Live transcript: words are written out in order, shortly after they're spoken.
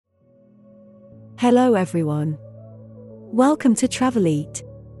Hello everyone. Welcome to Traveleat.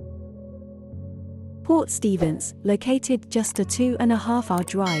 Port Stephens, located just a 2.5-hour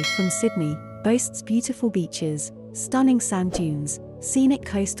drive from Sydney, boasts beautiful beaches, stunning sand dunes, scenic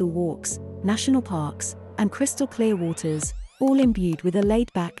coastal walks, national parks, and crystal clear waters, all imbued with a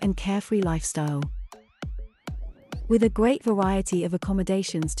laid-back and carefree lifestyle. With a great variety of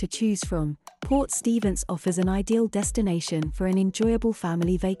accommodations to choose from, Port Stephens offers an ideal destination for an enjoyable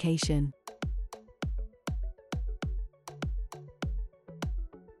family vacation.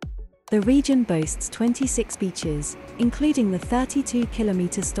 The region boasts 26 beaches, including the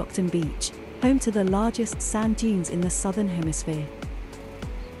 32-kilometre Stockton Beach, home to the largest sand dunes in the southern hemisphere.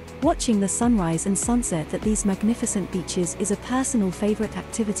 Watching the sunrise and sunset at these magnificent beaches is a personal favourite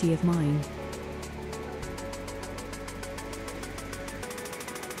activity of mine.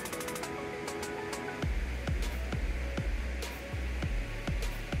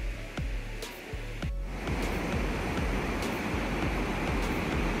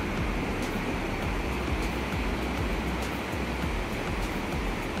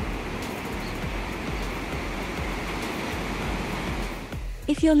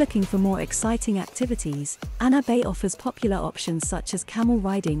 If you're looking for more exciting activities, Anna Bay offers popular options such as camel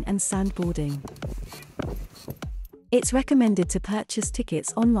riding and sandboarding. It's recommended to purchase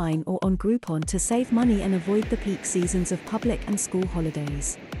tickets online or on Groupon to save money and avoid the peak seasons of public and school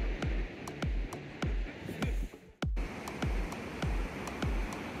holidays.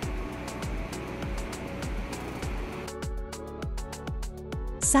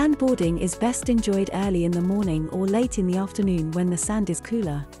 Sandboarding is best enjoyed early in the morning or late in the afternoon when the sand is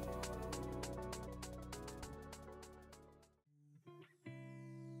cooler.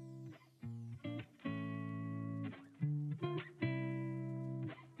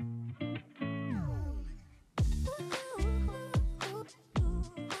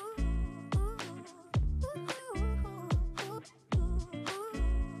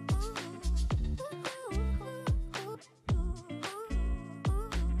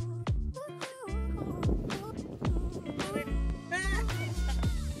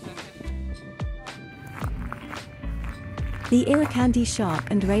 The Irukandi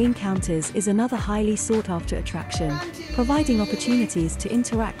shark and ray encounters is another highly sought-after attraction, providing opportunities to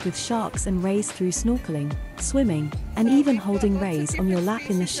interact with sharks and rays through snorkeling, swimming, and even holding rays on your lap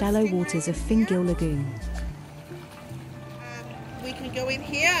in the shallow waters of Fingill Lagoon. We can go in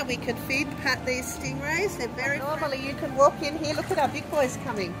here and we can pat these stingrays. They're very normally you can walk in here. Look at our big boys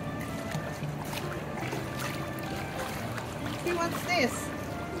coming. Who wants this?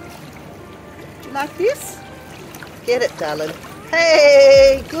 Do you like this? Get it, darling.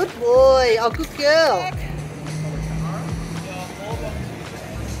 Hey, good boy. Oh, good girl.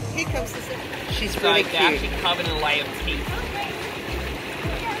 Here comes the second. She's really cute. They're actually covered in a layer of teeth.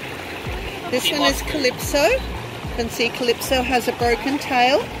 This one is Calypso. You can see Calypso has a broken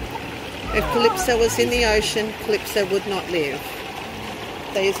tail. If Calypso was in the ocean, Calypso would not live.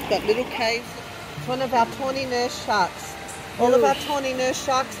 They've got little caves. It's one of our tawny nurse sharks. All of our tawny nurse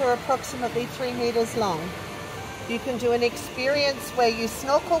sharks are approximately 3 meters long. You can do an experience where you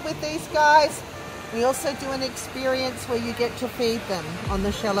snorkel with these guys. We also do an experience where you get to feed them on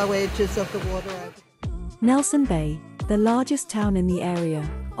the shallow edges of the water. Nelson Bay, the largest town in the area,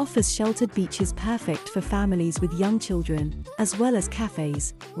 offers sheltered beaches perfect for families with young children, as well as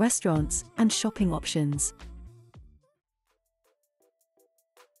cafes, restaurants, and shopping options.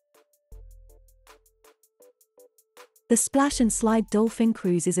 The Splash and Slide Dolphin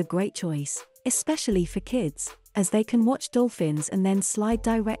Cruise is a great choice, especially for kids, as they can watch dolphins and then slide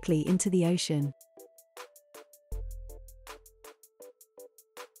directly into the ocean.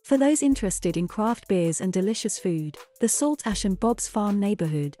 For those interested in craft beers and delicious food, the Salt Ash and Bob's Farm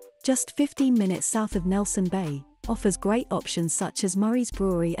neighborhood, just 15 minutes south of Nelson Bay, offers great options such as Murray's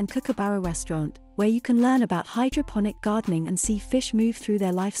Brewery and Kookaburra Restaurant, where you can learn about hydroponic gardening and see fish move through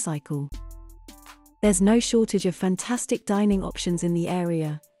their life cycle. There's no shortage of fantastic dining options in the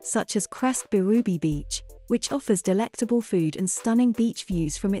area, such as Crest Birubi Beach, which offers delectable food and stunning beach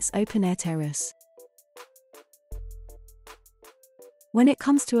views from its open-air terrace. When it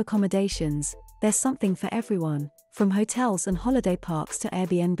comes to accommodations, there's something for everyone, from hotels and holiday parks to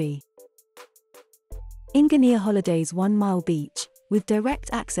Airbnb. Ingenia Holidays 1 Mile Beach, with direct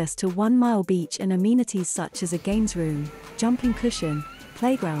access to 1 Mile Beach and amenities such as a games room, jumping cushion,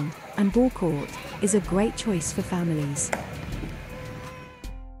 playground, and ball court, is a great choice for families.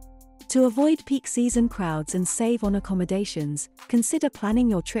 To avoid peak season crowds and save on accommodations, consider planning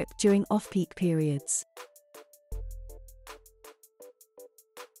your trip during off-peak periods.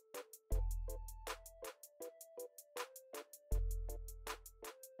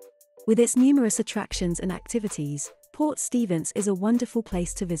 With its numerous attractions and activities, Port Stephens is a wonderful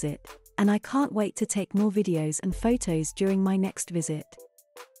place to visit, and I can't wait to take more videos and photos during my next visit.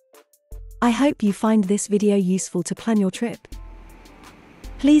 I hope you find this video useful to plan your trip.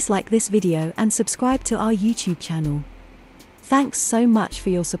 Please like this video and subscribe to our YouTube channel. Thanks so much for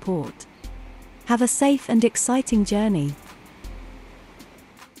your support. Have a safe and exciting journey.